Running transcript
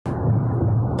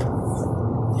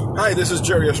Hi, this is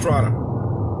Jerry Estrada.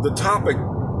 The topic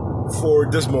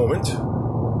for this moment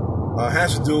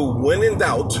has to do, when in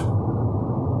doubt,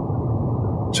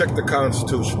 check the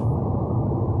Constitution.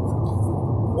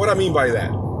 What I mean by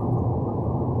that?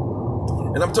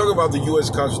 And I'm talking about the U.S.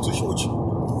 Constitution, which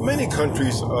many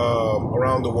countries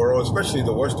around the world, especially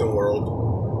the Western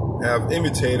world, have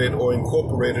imitated or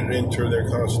incorporated into their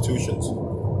constitutions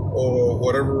or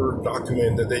whatever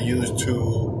document that they use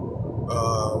to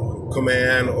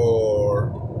command or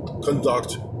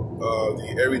conduct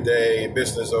the everyday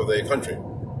business of their country.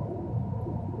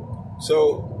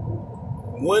 So,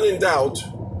 when in doubt,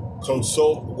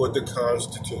 consult with the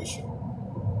Constitution.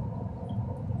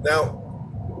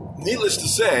 Now, needless to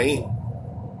say,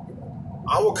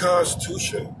 our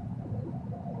Constitution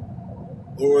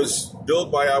was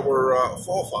built by our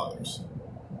forefathers,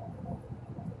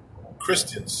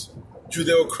 Christians,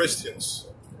 Judeo-Christians,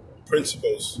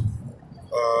 principles,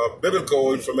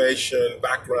 biblical information,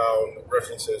 background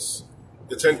references,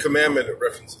 the Ten Commandment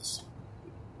references.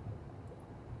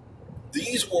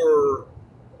 These were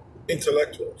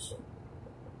intellectuals.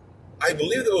 I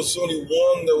believe there was only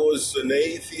one that was an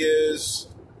atheist,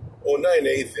 or not an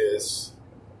atheist.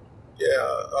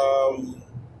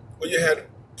 But you had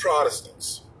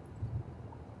Protestants.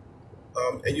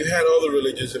 And you had other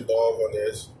religions involved on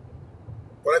this.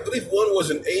 But I believe one was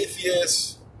an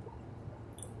atheist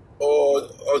or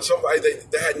somebody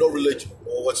that had no religion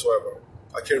or whatsoever.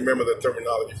 I can't remember the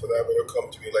terminology for that, but it'll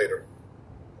come to me later.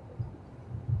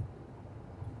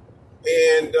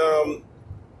 And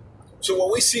so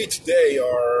what we see today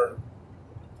are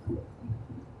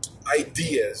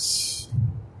ideas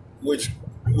which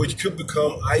could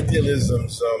become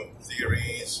idealisms,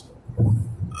 theories.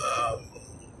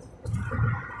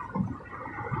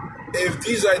 If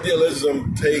these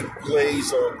idealisms take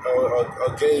place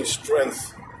or gain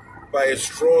strength by a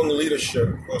strong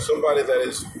leadership or somebody that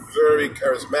is very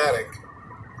charismatic,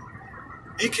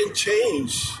 he can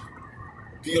change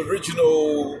the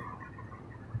original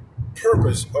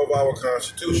purpose of our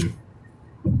Constitution.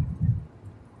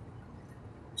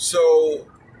 So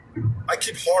I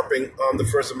keep harping on the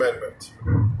First Amendment.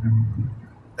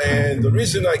 And the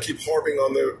reason I keep harping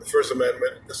on the First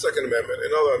Amendment, the Second Amendment,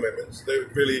 and other amendments, they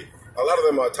really, a lot of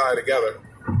them are tied together.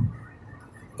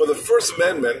 But the First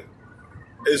Amendment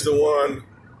is the one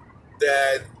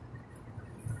that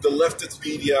the leftist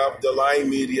media, the lying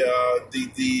media,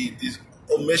 the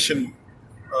omission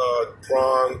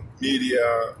prong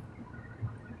media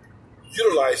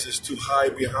utilizes to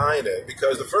hide behind it,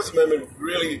 because the First Amendment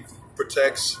really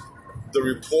protects the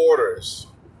reporters,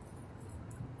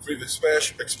 freedom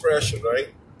of expression,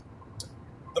 right?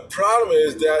 The problem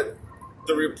is that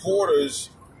the reporters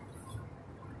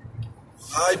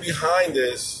hide behind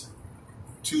this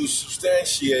to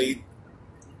substantiate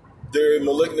their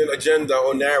malignant agenda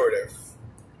or narrative.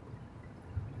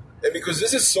 And because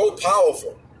this is so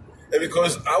powerful, and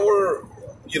because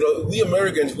we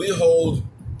Americans, we hold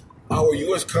our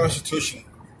U.S. Constitution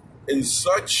in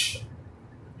such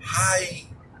high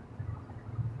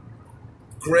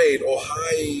grade or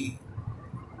high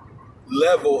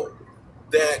level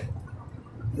that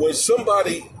when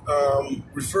somebody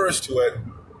refers to it,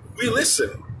 we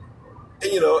listen.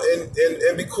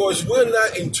 And because we're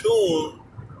not in tune,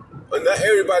 and not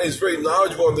everybody is very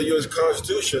knowledgeable of the U.S.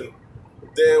 Constitution,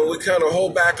 then we kind of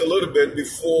hold back a little bit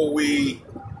before we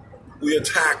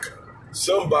attack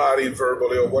somebody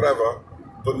verbally or whatever,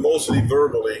 but mostly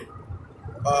verbally,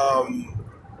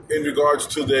 in regards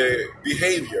to their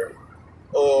behavior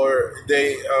or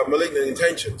their malignant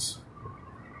intentions.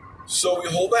 So we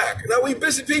hold back. Now, we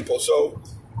busy people, so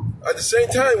at the same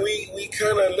time, we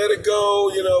kind of let it go.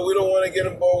 We don't want to get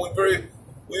involved. We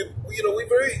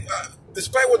very,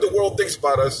 despite what the world thinks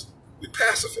about us, we're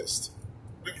pacifist.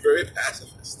 We're very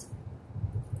pacifist.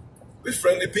 We're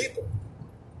friendly people.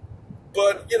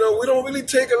 But, we don't really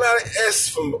take a lot of S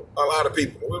from a lot of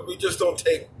people. We just don't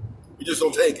take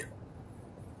it.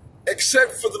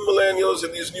 Except for the millennials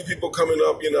and these new people coming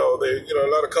up, they, a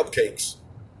lot of cupcakes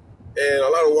and a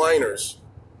lot of whiners.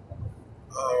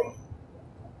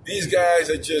 These guys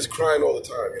are just crying all the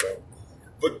time,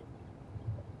 But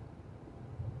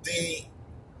the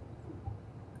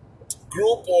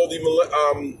group or the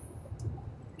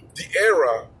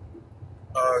era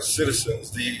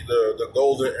citizens, the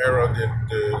golden era,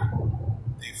 the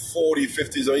 40s,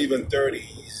 50s, or even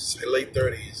 30s, late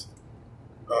 30s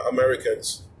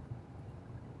Americans,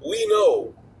 we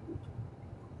know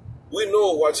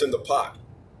what's in the pot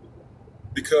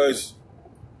because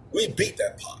we beat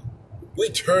that pot. We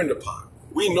turn the pot.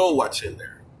 We know what's in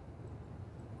there.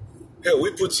 Hell, we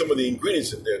put some of the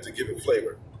ingredients in there to give it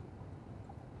flavor.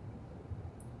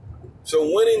 So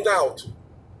when in doubt,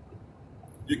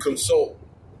 you consult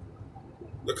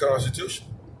the Constitution.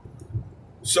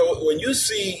 So when you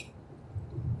see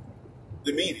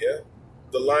the media,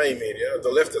 the lying media, the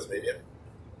leftist media,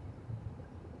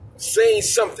 saying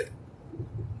something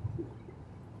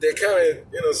that kind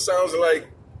of, sounds like,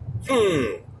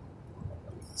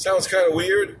 sounds kind of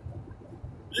weird,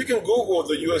 you can Google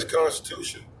the U.S.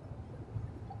 Constitution,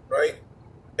 right?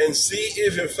 And see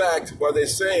if, in fact, what they're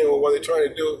saying or what they're trying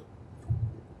to do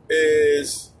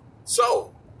is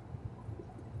so.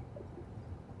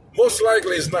 Most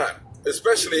likely it's not,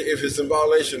 especially if it's in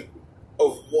violation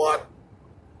of what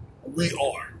we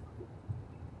are.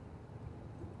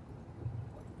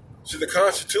 So the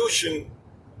Constitution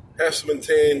has to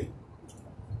maintain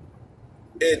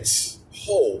its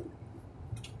whole,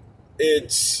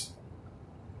 its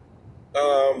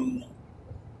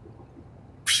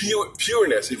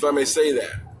pureness, if I may say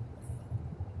that.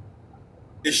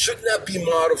 It should not be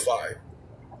modified,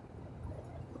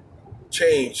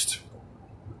 changed,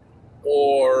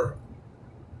 or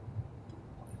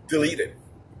deleted.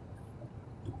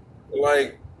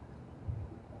 Like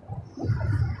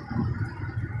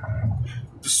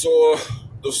the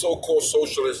so-called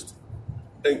socialists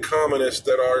and communists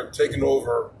that are taking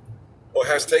over, or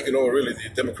has taken over really, the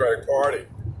Democratic Party.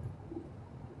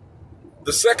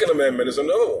 The Second Amendment is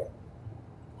another one.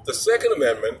 The Second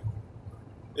Amendment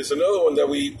is another one that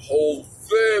we hold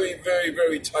very, very,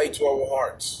 very tight to our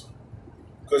hearts,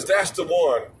 because that's the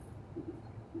one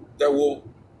that will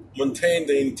maintain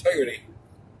the integrity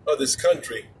of this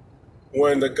country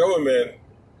when the government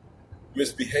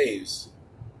misbehaves,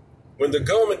 when the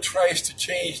government tries to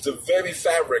change the very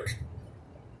fabric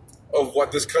of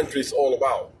what this country is all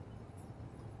about.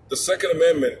 The Second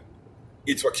Amendment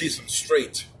is what keeps them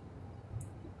straight.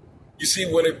 You see,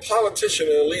 when a politician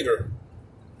and a leader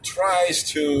tries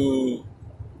to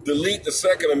delete the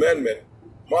Second Amendment,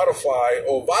 modify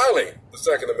or violate the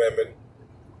Second Amendment,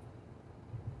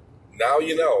 now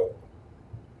you know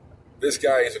this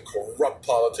guy is a corrupt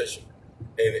politician,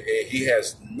 and he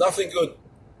has nothing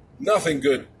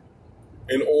good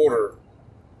in order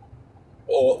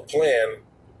or plan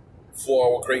for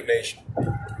our great nation.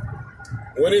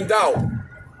 When in doubt,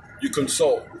 you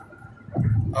consult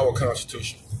our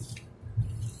Constitution.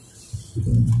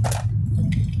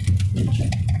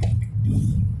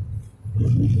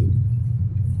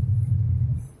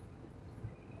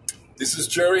 This is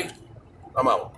Jerry. I'm out.